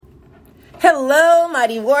Hello,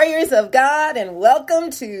 mighty warriors of God, and welcome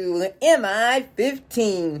to MI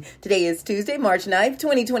 15. Today is Tuesday, March 9th,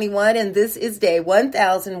 2021, and this is day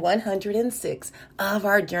 1106 of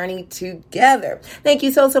our journey together. Thank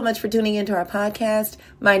you so much for tuning into our podcast.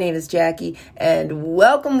 My name is Jackie, and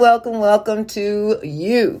welcome to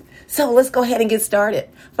you. So let's go ahead and get started.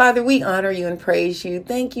 Father, we honor you and praise you.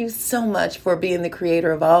 Thank you so much for being the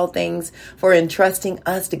creator of all things, for entrusting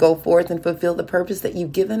us to go forth and fulfill the purpose that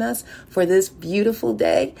you've given us for this beautiful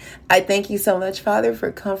day. I thank you so much, Father,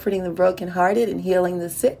 for comforting the brokenhearted and healing the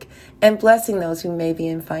sick and blessing those who may be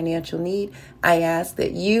in financial need. I ask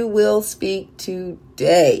that you will speak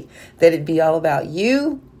today, that it be all about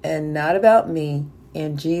you and not about me.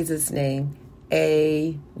 In Jesus' name,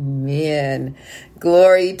 amen.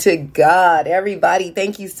 Glory to God. Everybody,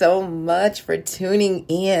 thank you so much for tuning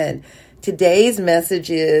in. Today's message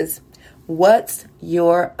is, what's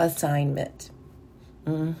your assignment?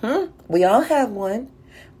 We all have one.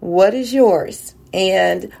 What is yours?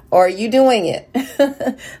 And are you doing it?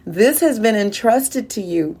 This has been entrusted to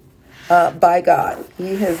you by God.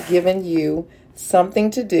 He has given you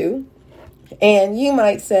something to do. And you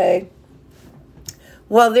might say,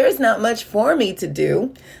 well, there's not much for me to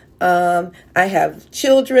do. I have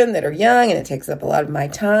children that are young and it takes up a lot of my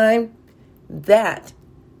time. That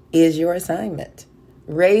is your assignment.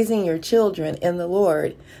 Raising your children in the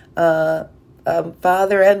Lord,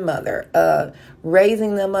 father and mother,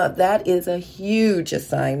 raising them up. That is a huge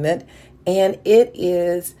assignment. And it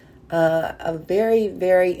is a very,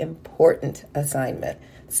 very important assignment.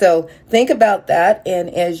 So think about that. And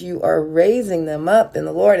as you are raising them up in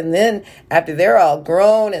the Lord, and then after they're all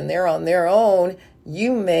grown and they're on their own,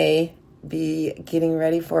 you may be getting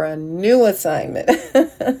ready for a new assignment.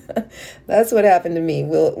 That's what happened to me.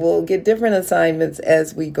 We'll get different assignments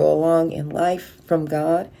as we go along in life from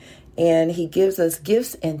God. And he gives us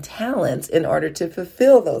gifts and talents in order to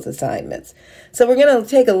fulfill those assignments. So we're going to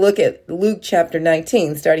take a look at Luke chapter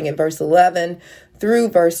 19, starting at verse 11 through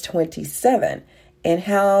verse 27. And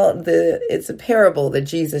how it's a parable that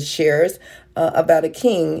Jesus shares about a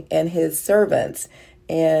king and his servants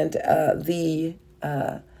and the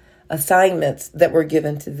assignments that were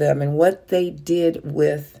given to them and what they did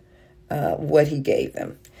with what he gave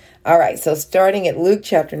them. All right, so starting at Luke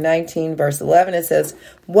chapter 19, verse 11, it says,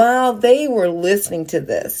 while they were listening to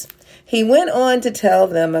this, he went on to tell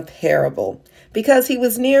them a parable because he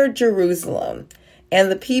was near Jerusalem.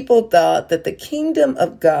 And the people thought that the kingdom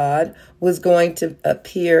of God was going to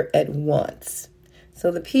appear at once.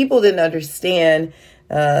 So the people didn't understand.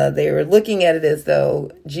 They were looking at it as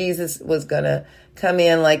though Jesus was going to come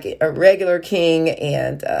in like a regular king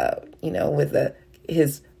and, with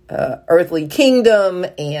his earthly kingdom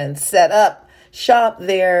and set up shop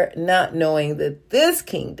there, not knowing that this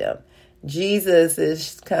kingdom, Jesus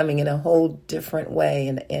is coming in a whole different way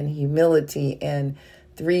and humility and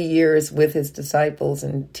 3 years with his disciples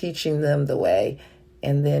and teaching them the way.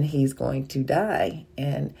 And then he's going to die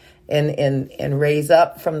and raise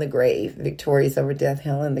up from the grave, victorious over death,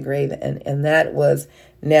 hell, and the grave. And that was,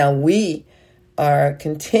 now we are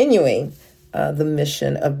continuing the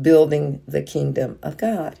mission of building the kingdom of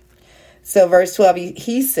God. So verse 12,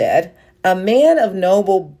 he said, a man of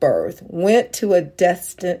noble birth went to a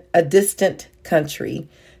distant country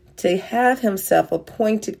to have himself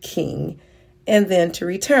appointed king and then to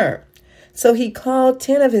return. So he called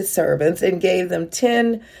 10 of his servants and gave them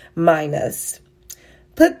 10 minas.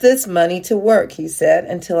 Put this money to work, he said,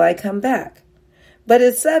 until I come back. But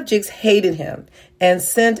his subjects hated him and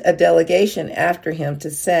sent a delegation after him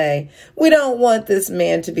to say, we don't want this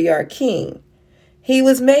man to be our king. He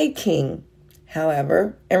was made king,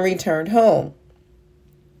 however, and returned home.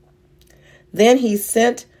 Then he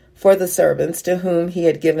sent for the servants to whom he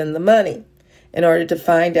had given the money, in order to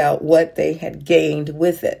find out what they had gained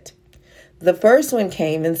with it. The first one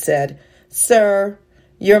came and said, sir,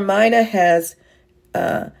 your mina has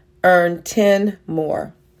earned 10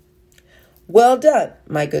 more. Well done,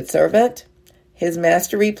 my good servant. His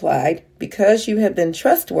master replied, because you have been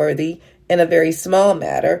trustworthy in a very small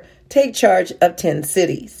matter, take charge of 10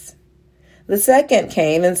 cities. The second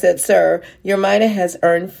came and said, sir, your mina has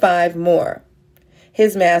earned 5 more.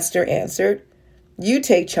 His master answered, you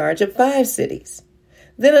take charge of 5 cities.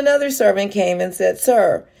 Then another servant came and said,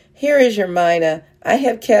 sir, here is your mina. I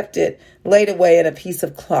have kept it laid away in a piece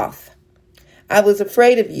of cloth. I was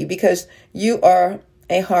afraid of you because you are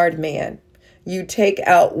a hard man. You take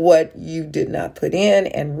out what you did not put in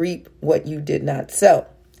and reap what you did not sow.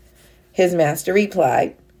 His master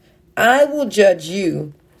replied, I will judge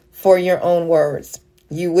you for your own words.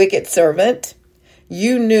 You wicked servant,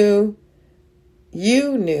 you knew,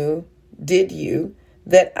 did you,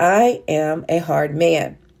 that I am a hard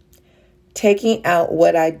man, taking out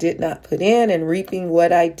what I did not put in and reaping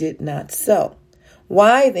what I did not sow.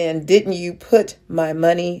 Why then didn't you put my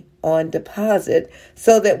money on deposit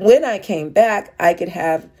so that when I came back, I could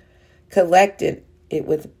have collected it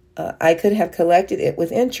with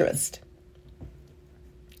interest?"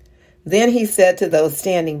 Then he said to those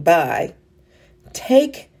standing by,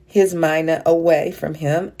 "Take his mina away from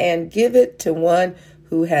him and give it to one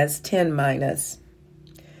who has 10 minas."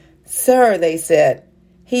 "Sir," they said,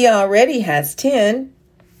 "he already has 10.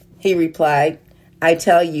 He replied, "I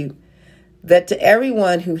tell you that to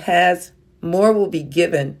everyone who has, more will be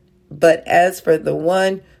given. But as for the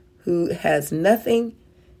one who has nothing,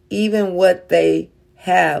 even what they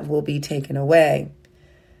have will be taken away.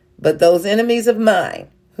 But those enemies of mine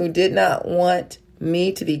who did not want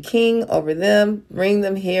me to be king over them, bring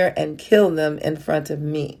them here and kill them in front of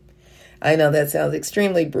me." I know that sounds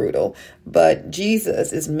extremely brutal, but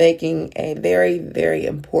Jesus is making a very, very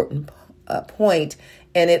important point.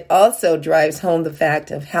 And it also drives home the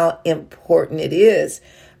fact of how important it is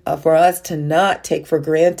for us to not take for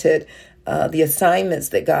granted the assignments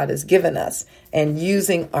that God has given us and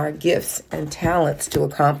using our gifts and talents to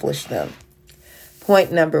accomplish them.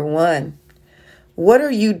 Point number 1, what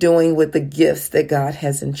are you doing with the gifts that God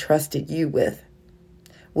has entrusted you with?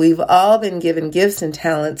 We've all been given gifts and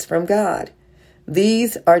talents from God.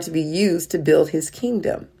 These are to be used to build his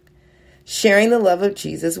kingdom. Sharing the love of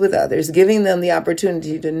Jesus with others, giving them the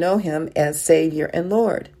opportunity to know him as Savior and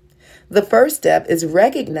Lord. The first step is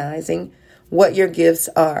recognizing what your gifts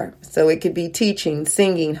are. So it could be teaching,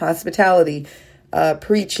 singing, hospitality,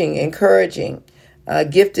 preaching, encouraging,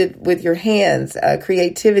 gifted with your hands,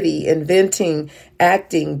 creativity, inventing,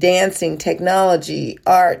 acting, dancing, technology,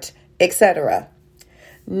 art, etc.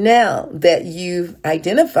 Now that you've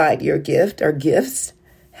identified your gift or gifts,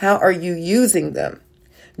 how are you using them?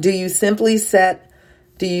 Do you simply sit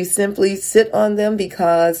on them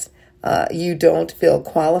because you don't feel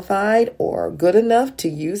qualified or good enough to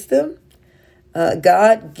use them?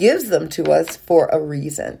 God gives them to us for a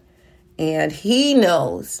reason, and he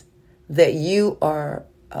knows that you are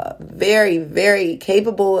very, very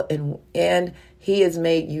capable, and he has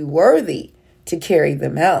made you worthy to carry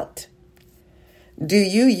them out. Do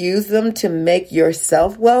you use them to make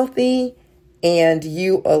yourself wealthy and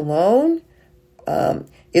you alone?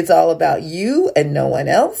 It's all about you and no one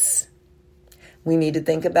else. We need to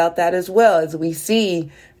think about that as well, as we see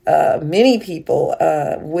many people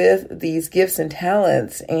with these gifts and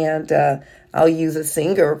talents. And I'll use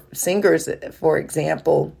singers, for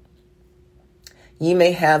example. You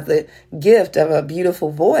may have the gift of a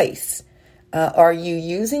beautiful voice. Are you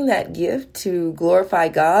using that gift to glorify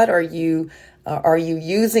God? Are you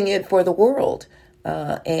using it for the world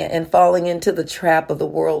and falling into the trap of the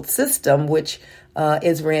world system, which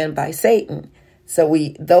is ran by Satan? So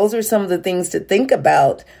those are some of the things to think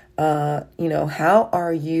about. How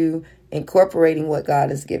are you incorporating what God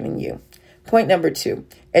has given you? Point number 2,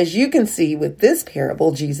 as you can see with this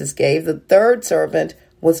parable Jesus gave, the third servant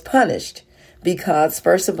was punished because,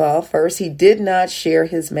 first, he did not share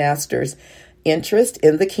his master's interest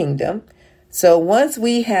in the kingdom. So once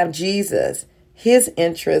we have Jesus, his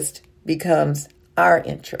interest becomes our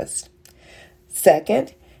interest.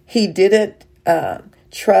 Second, he didn't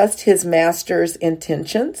trust his master's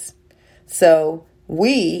intentions. So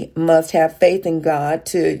we must have faith in God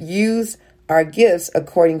to use our gifts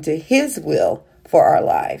according to his will for our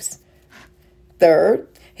lives. Third,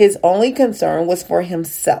 his only concern was for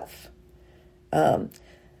himself.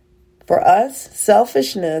 For us,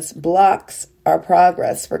 selfishness blocks our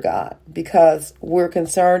progress for God because we're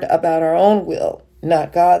concerned about our own will,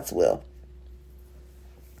 not God's will.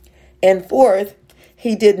 And fourth,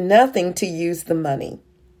 he did nothing to use the money.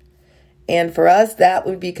 And for us,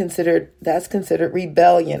 that's considered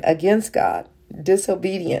rebellion against God,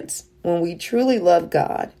 disobedience. When we truly love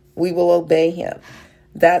God, we will obey him.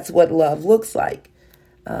 That's what love looks like.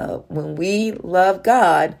 When we love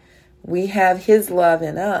God, we have his love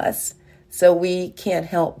in us, so we can't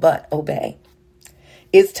help but obey.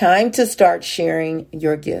 It's time to start sharing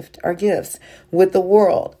your gift, our gifts, with the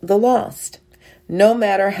world, the lost. No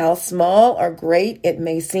matter how small or great it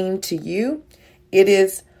may seem to you, it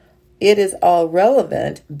is all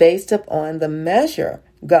relevant based upon the measure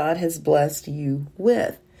God has blessed you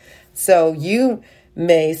with. So you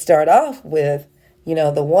may start off with,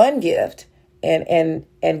 the one gift,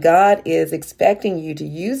 and God is expecting you to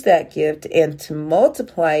use that gift, and to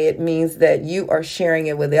multiply it means that you are sharing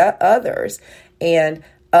it with others, and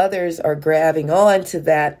others are grabbing on to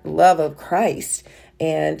that love of Christ.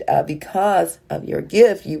 And because of your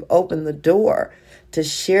gift, you open the door to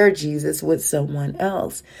share Jesus with someone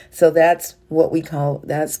else. So that's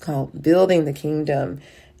called building the kingdom.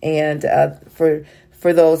 And for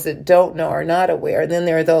those that don't know or not aware, then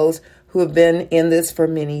there are those who have been in this for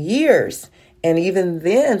many years. And even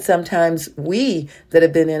then, sometimes we that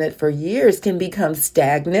have been in it for years can become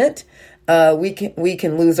stagnant. We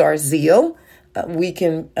can lose our zeal. We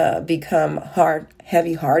can become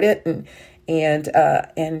heavy-hearted,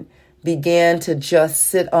 and begin to just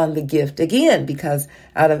sit on the gift again, because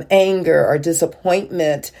out of anger or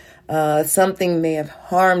disappointment, something may have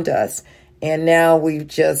harmed us. And now we've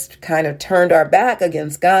just kind of turned our back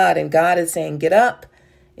against God, and God is saying, get up.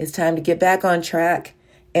 It's time to get back on track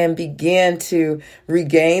and begin to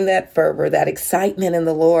regain that fervor, that excitement in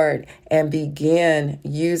the Lord, and begin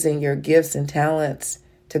using your gifts and talents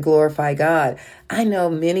to glorify God. I know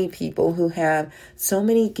many people who have so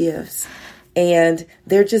many gifts and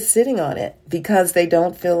they're just sitting on it because they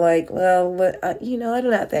don't feel like, well, I'm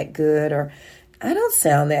not that good, or I don't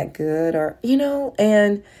sound that good, or,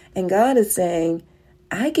 and God is saying,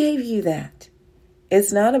 I gave you that.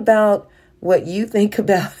 It's not about what you think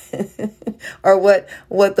about it or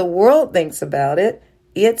what the world thinks about it.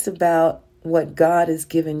 It's about what God has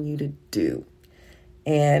given you to do.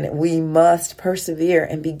 And we must persevere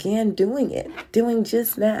and begin doing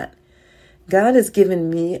just that. God has given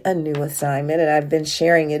me a new assignment, and I've been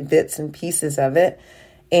sharing in bits and pieces of it.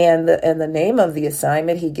 And the name of the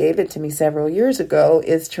assignment, he gave it to me several years ago,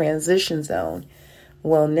 is Transition Zone.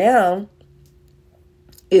 Well, now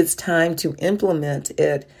it's time to implement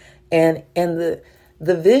it. And the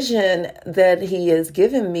vision that he has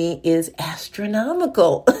given me is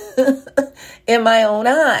astronomical in my own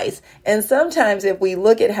eyes. And sometimes if we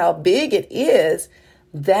look at how big it is,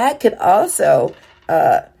 that could also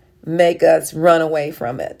make us run away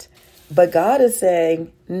from it. But God is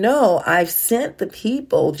saying, no, I've sent the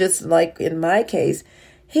people, just like in my case,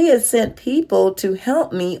 he has sent people to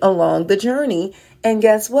help me along the journey. And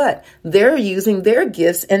guess what? They're using their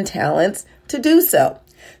gifts and talents to do so.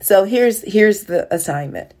 So here's the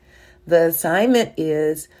assignment. The assignment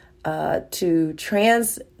is to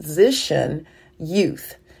transition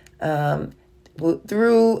youth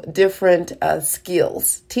through different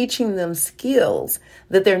skills, teaching them skills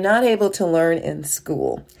that they're not able to learn in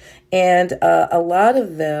school. And a lot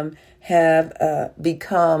of them have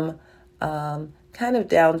become kind of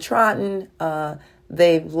downtrodden.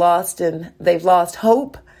 They've lost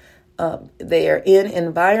hope. They are in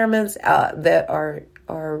environments that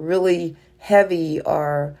are really heavy,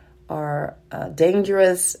 are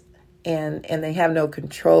dangerous, and they have no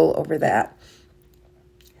control over that.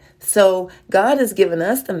 So God has given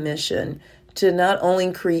us the mission to not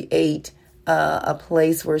only create a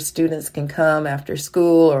place where students can come after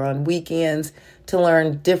school or on weekends to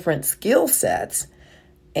learn different skill sets,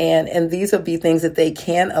 and these will be things that they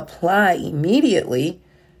can apply immediately,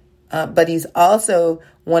 but he's also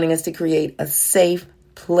wanting us to create a safe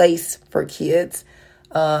place for kids,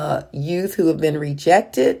 youth who have been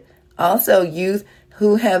rejected, also youth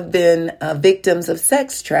who have been victims of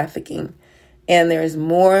sex trafficking. And there's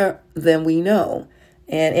more than we know,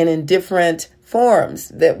 and in different forms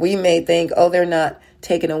that we may think, oh, they're not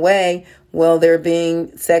taken away. Well, they're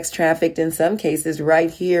being sex trafficked in some cases right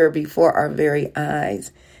here before our very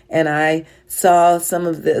eyes. And I saw some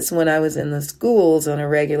of this when I was in the schools on a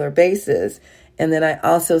regular basis. And then I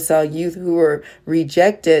also saw youth who were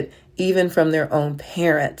rejected even from their own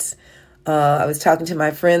parents. I was talking to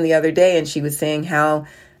my friend the other day, and she was saying how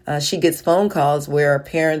she gets phone calls where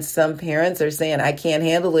some parents are saying, I can't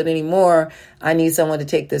handle it anymore. I need someone to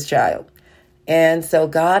take this child. And so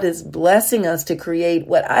God is blessing us to create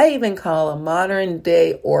what I even call a modern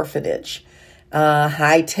day orphanage.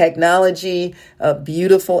 High technology,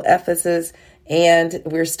 beautiful Ephesus. And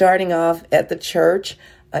we're starting off at the church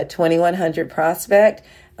at 2100 Prospect.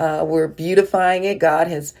 We're beautifying it. God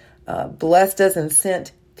has blessed us and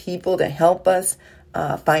sent people to help us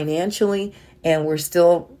financially. And we're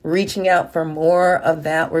still reaching out for more of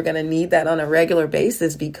that. We're going to need that on a regular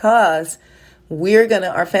basis because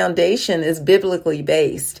our foundation is biblically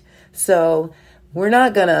based. So we're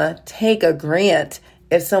not going to take a grant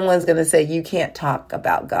if someone's going to say, you can't talk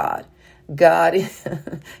about God. God is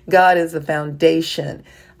the foundation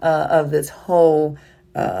of this whole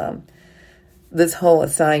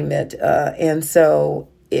assignment. And so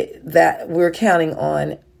that we're counting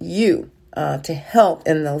on you to help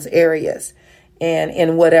in those areas and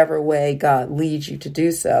in whatever way God leads you to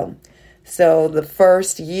do so. So the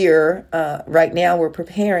first year, right now we're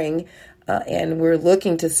preparing and we're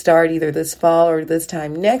looking to start either this fall or this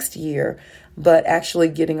time next year, but actually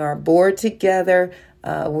getting our board together,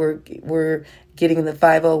 We're getting the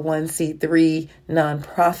 501c3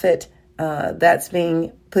 nonprofit that's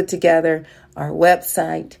being put together. Our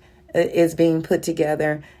website is being put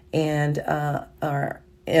together, and our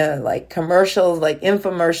like commercials, like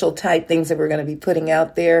infomercial type things that we're going to be putting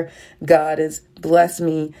out there. God has blessed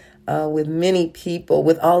me with many people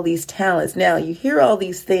with all these talents. Now, you hear all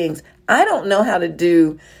these things. I don't know how to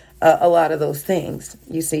do a lot of those things.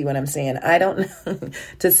 You see what I'm saying? I don't know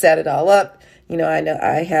to set it all up. I know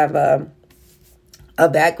I have a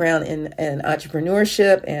background in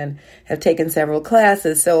entrepreneurship and have taken several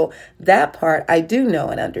classes. So that part I do know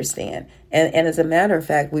and understand. And as a matter of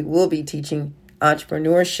fact, we will be teaching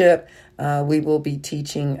entrepreneurship. We will be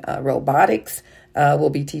teaching robotics. We'll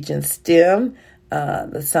be teaching STEM,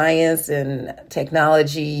 the science and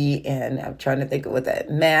technology, and I'm trying to think of what that,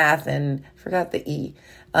 math, and forgot the E.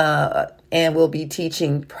 And we'll be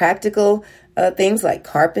teaching practical things like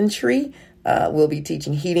carpentry. We'll be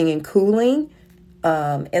teaching heating and cooling.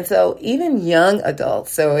 And so even young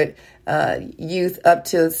adults, so youth up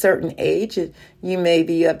to a certain age, you may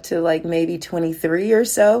be up to like maybe 23 or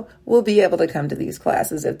so, will be able to come to these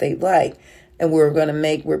classes if they'd like. And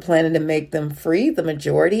we're planning to make them free, the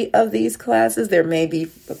majority of these classes. There may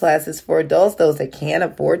be classes for adults, those that can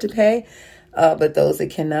afford to pay, but those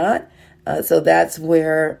that cannot. So that's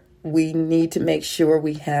where we need to make sure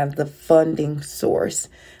we have the funding source.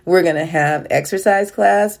 We're going to have exercise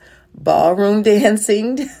class, ballroom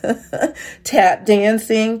dancing, tap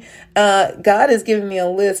dancing. God has given me a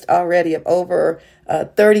list already of over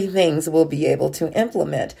 30 things we'll be able to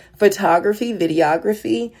implement. Photography,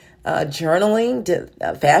 videography,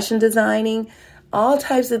 journaling, fashion designing, all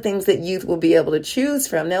types of things that youth will be able to choose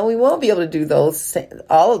from. Now, we won't be able to do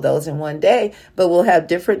all of those in one day, but we'll have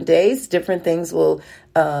different days. Different things will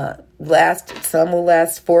last. Some will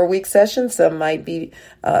last 4-week sessions. Some might be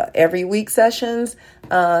every week sessions.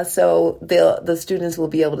 So the students will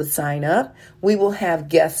be able to sign up. We will have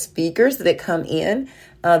guest speakers that come in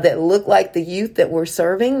that look like the youth that we're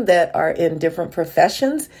serving, that are in different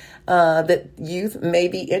professions that youth may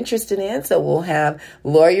be interested in. So we'll have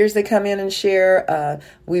lawyers that come in and share.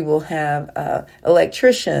 We will have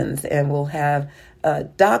electricians, and we'll have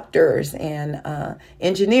doctors and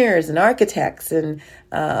engineers and architects and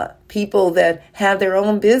people that have their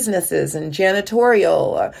own businesses and janitorial,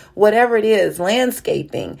 or whatever it is,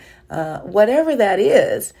 landscaping, whatever that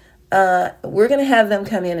is. We're going to have them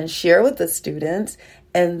come in and share with the students,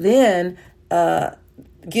 and then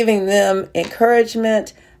giving them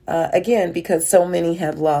encouragement, again, because so many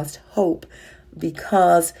have lost hope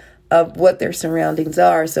because of what their surroundings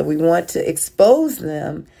are. So we want to expose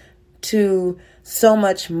them to so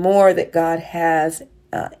much more that God has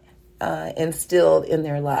instilled in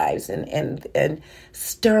their lives, and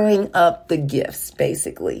stirring up the gifts,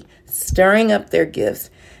 basically stirring up their gifts.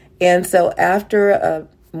 And so after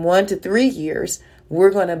 1 to 3 years,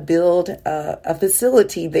 we're going to build a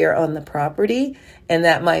facility there on the property, and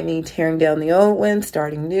that might mean tearing down the old one,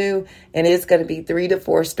 starting new, and it's going to be 3 to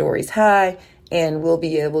 4 stories high, and we'll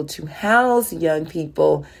be able to house young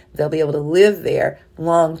people. They'll be able to live there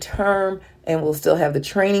long term, and we'll still have the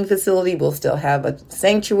training facility. We'll still have a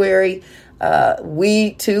sanctuary.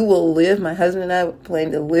 We too will live. My husband and I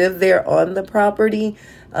plan to live there on the property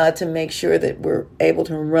to make sure that we're able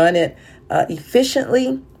to run it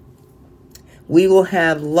efficiently. We will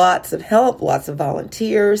have lots of help, lots of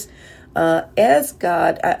volunteers. As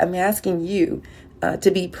God, I'm asking you to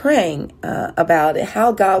be praying about it,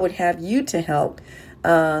 how God would have you to help.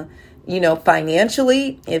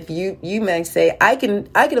 Financially, if you may say, I can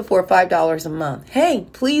afford $5 a month. Hey,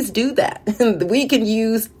 please do that. We can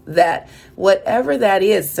use that, whatever that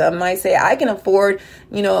is. Some might say, I can afford,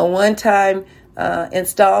 a one-time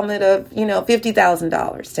installment of,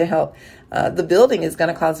 $50,000 to help. The building is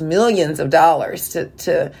going to cost millions of dollars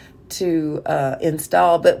to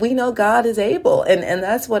install, but we know God is able, and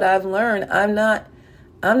that's what I've learned. I'm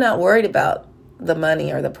not worried about the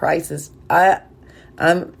money or the prices. I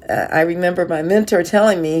remember my mentor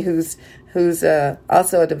telling me, who's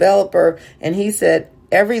also a developer, and he said,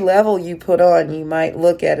 every level you put on, you might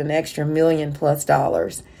look at an extra $1 million+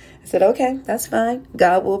 dollars. I said, okay, that's fine.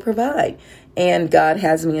 God will provide. And God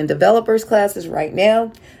has me in developers classes right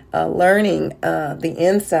now, learning the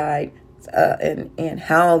inside and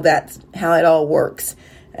how it all works,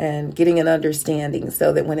 and getting an understanding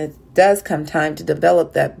so that when it does come time to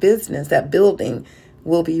develop that business, that building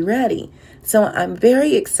will be ready. So I'm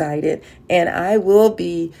very excited, and I will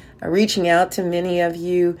be reaching out to many of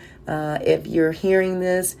you. If you're hearing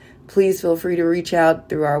this, please feel free to reach out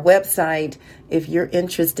through our website if you're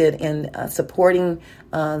interested in supporting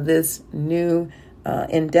this new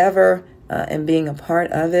endeavor and being a part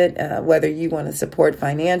of it, whether you want to support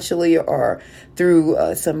financially or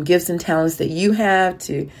through some gifts and talents that you have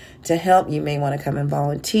to help. You may want to come and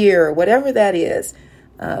volunteer or whatever that is.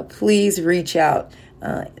 Please reach out.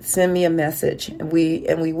 Send me a message. And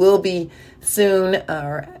we will be soon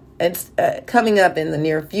coming up in the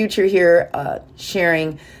near future here,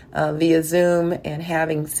 sharing via Zoom and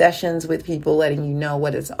having sessions with people, letting you know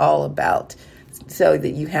what it's all about so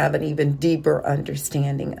that you have an even deeper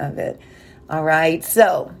understanding of it. All right.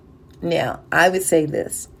 So now I would say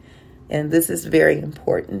this, and this is very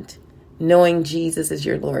important. Knowing Jesus as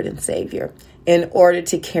your Lord and Savior in order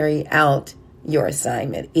to carry out your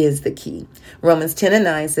assignment is the key. Romans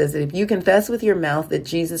 10:9 says that if you confess with your mouth that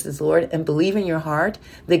Jesus is Lord and believe in your heart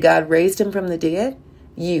that God raised him from the dead,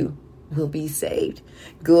 you will be saved.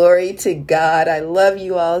 Glory to God. I love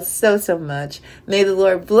you all so, so much. May the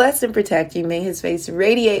Lord bless and protect you. May his face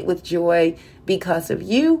radiate with joy because of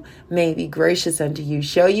you. May he be gracious unto you,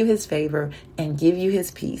 show you his favor, and give you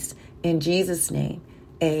his peace. In Jesus' name,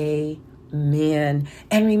 amen.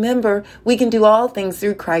 And remember, we can do all things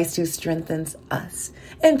through Christ who strengthens us.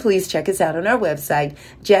 And please check us out on our website,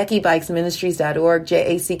 JackieBuycksMinistries.org,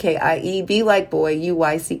 JACKIE, B like boy,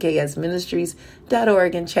 UYCKS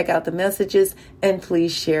Ministries.org, and check out the messages and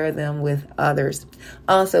please share them with others.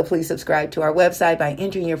 Also, please subscribe to our website by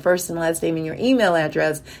entering your first and last name and your email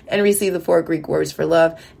address and receive the 4 Greek words for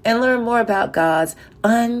love and learn more about God's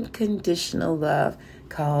unconditional love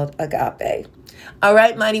called agape. All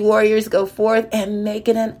right, mighty warriors, go forth and make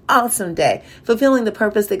it an awesome day, fulfilling the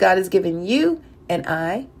purpose that God has given you, and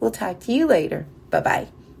I will talk to you later.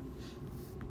 Bye-bye.